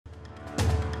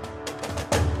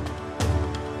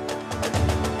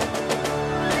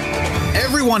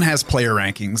Everyone has player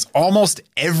rankings. Almost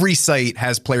every site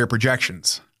has player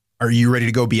projections. Are you ready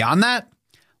to go beyond that?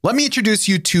 Let me introduce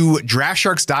you to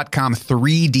DraftSharks.com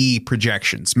 3D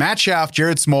projections. Matt Schaff,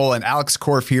 Jared Smol, and Alex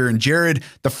Korf here. And Jared,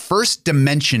 the first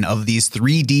dimension of these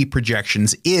 3D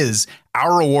projections is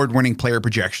our award-winning player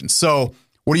projections. So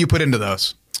what do you put into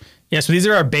those? Yeah, so these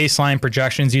are our baseline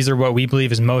projections. These are what we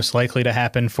believe is most likely to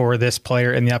happen for this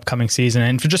player in the upcoming season.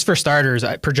 And just for starters,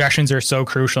 projections are so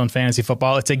crucial in fantasy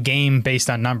football. It's a game based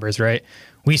on numbers, right?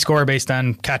 We score based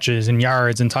on catches and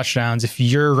yards and touchdowns. If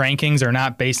your rankings are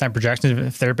not based on projections,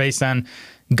 if they're based on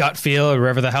gut feel or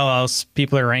whatever the hell else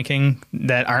people are ranking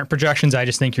that aren't projections, I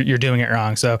just think you're doing it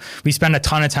wrong. So we spend a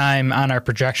ton of time on our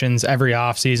projections every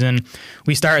offseason.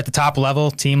 We start at the top level,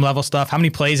 team level stuff. How many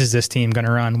plays is this team going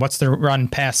to run? What's the run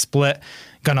pass split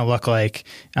going to look like?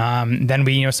 Then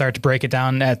we start to break it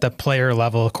down at the player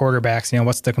level, quarterbacks.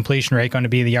 What's the completion rate going to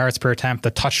be, the yards per attempt,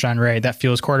 the touchdown rate that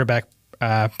fuels quarterback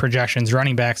projections,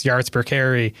 running backs, yards per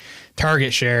carry,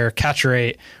 target share, catch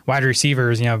rate, wide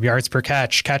receivers, yards per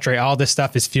catch rate. All this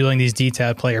stuff is fueling these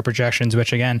detailed player projections,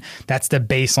 which again, that's the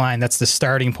baseline. That's the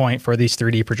starting point for these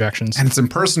 3D projections. And it's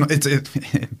impersonal. It's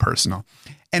impersonal.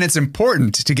 And it's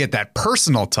important to get that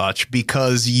personal touch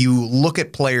because you look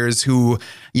at players who,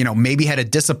 maybe had a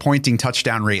disappointing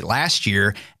touchdown rate last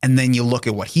year, and then you look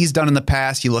at what he's done in the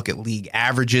past, you look at league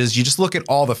averages, you just look at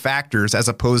all the factors as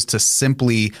opposed to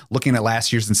simply looking at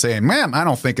last year's and saying, man, I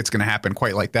don't think it's going to happen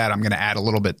quite like that. I'm going to add a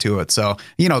little bit to it. So,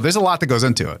 there's a lot that goes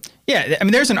into it. Yeah, I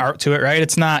mean, there's an art to it, right?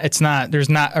 There's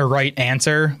not a right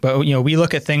answer, but we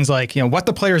look at things like, what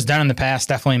the player's done in the past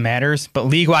definitely matters, but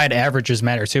league-wide averages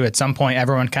matter too. At some point,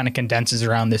 everyone kind of condenses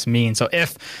around this mean. So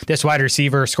if this wide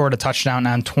receiver scored a touchdown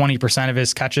on 20% of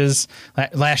his catches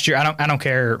last year, I don't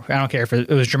care if it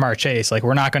was Jamar Chase. Like,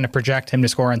 we're not going to project him to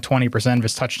score on 20% of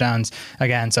his touchdowns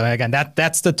again. So again,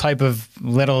 that's the type of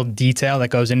little detail that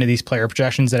goes into these player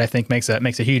projections that I think makes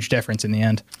a huge difference in the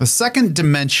end. The second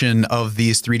dimension of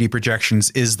these 3D projections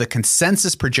is the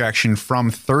consensus projection from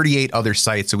 38 other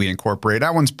sites that we incorporate.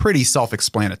 That one's pretty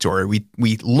self-explanatory.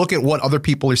 We look at what other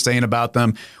people are saying about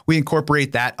them. We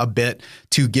incorporate that a bit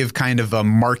to give kind of a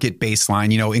market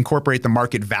baseline, incorporate the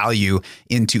market value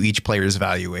into each player's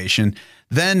valuation.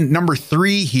 Then number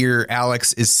 3 here,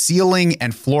 Alex, is ceiling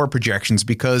and floor projections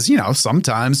because,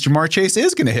 sometimes Jamar Chase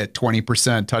is going to hit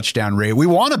 20% touchdown rate. We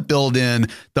want to build in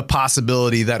the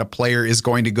possibility that a player is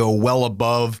going to go well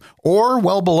above or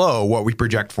well below what we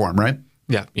project for him, right?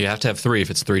 Yeah, you have to have 3 if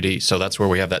it's 3D. So that's where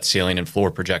we have that ceiling and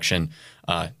floor projection.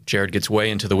 Jared gets way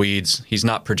into the weeds. He's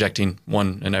not projecting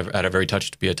one at a very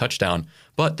touch to be a touchdown,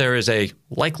 but there is a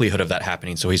likelihood of that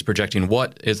happening. So he's projecting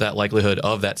what is that likelihood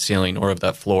of that ceiling or of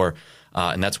that floor.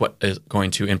 And that's what is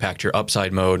going to impact your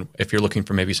upside mode. If you're looking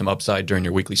for maybe some upside during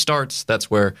your weekly starts,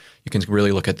 that's where you can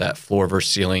really look at that floor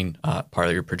versus ceiling part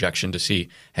of your projection to see,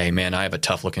 hey, man, I have a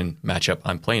tough-looking matchup.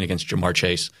 I'm playing against Jamar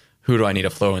Chase. Who do I need to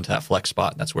flow into that flex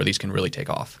spot? That's where these can really take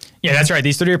off. Yeah, that's right.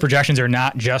 These 3-year projections are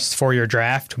not just for your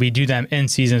draft. We do them in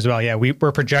season as well. Yeah,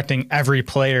 we're projecting every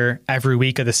player every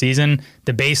week of the season,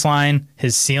 the baseline,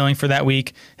 his ceiling for that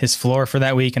week, his floor for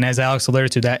that week. And as Alex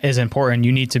alluded to, that is important.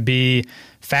 You need to be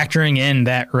factoring in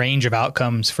that range of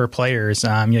outcomes for players.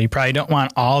 You probably don't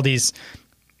want all these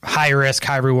high risk,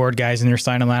 high reward guys in your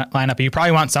starting lineup. You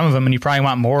probably want some of them, and you probably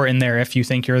want more in there if you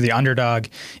think you're the underdog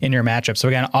in your matchup. So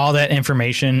again, all that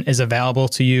information is available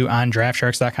to you on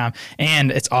DraftSharks.com,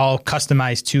 and it's all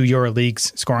customized to your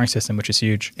league's scoring system, which is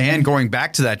huge. And going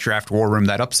back to that draft war room,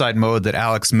 that upside mode that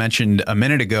Alex mentioned a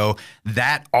minute ago,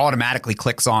 that automatically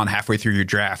clicks on halfway through your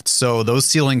draft. So those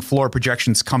ceiling floor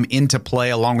projections come into play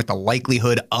along with the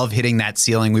likelihood of hitting that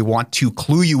ceiling. We want to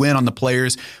clue you in on the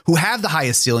players who have the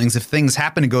highest ceilings if things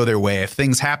happen to go their way, if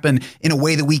things happen in a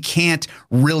way that we can't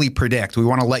really predict. We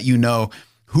want to let you know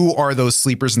who are those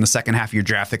sleepers in the second half of your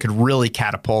draft that could really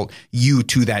catapult you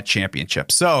to that championship.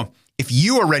 So if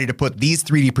you are ready to put these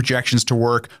 3D projections to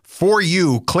work for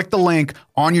you, click the link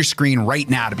on your screen right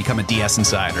now to become a DS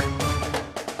Insider.